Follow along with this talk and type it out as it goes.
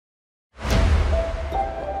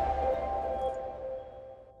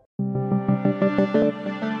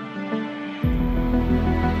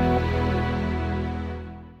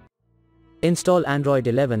Install Android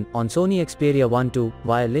 11 on Sony Xperia 1.2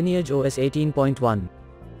 via LineageOS 18.1.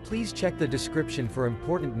 Please check the description for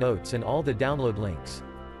important notes and all the download links.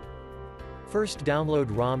 First, download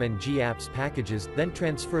ROM and GApps packages, then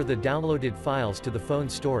transfer the downloaded files to the phone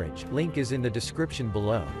storage. Link is in the description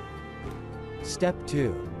below. Step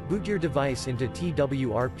 2. Boot your device into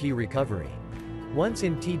TWRP recovery. Once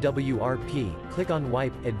in TWRP, click on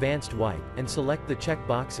Wipe, Advanced Wipe, and select the check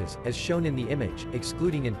boxes, as shown in the image,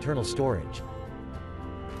 excluding internal storage.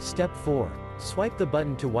 Step 4. Swipe the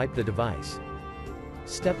button to wipe the device.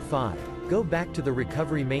 Step 5. Go back to the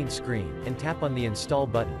recovery main screen, and tap on the Install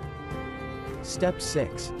button. Step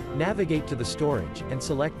 6. Navigate to the storage, and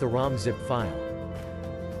select the ROM ZIP file.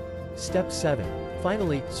 Step 7.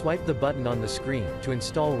 Finally, swipe the button on the screen, to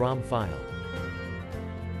install ROM file.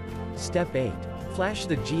 Step 8. Flash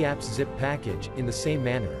the GApps zip package, in the same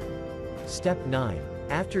manner. Step 9.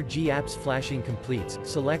 After GApps flashing completes,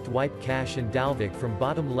 select Wipe Cache and dalvik from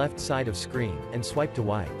bottom left side of screen, and swipe to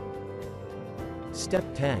wipe. Step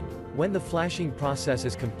 10. When the flashing process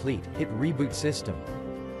is complete, hit Reboot System.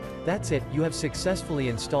 That's it, you have successfully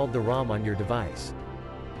installed the ROM on your device.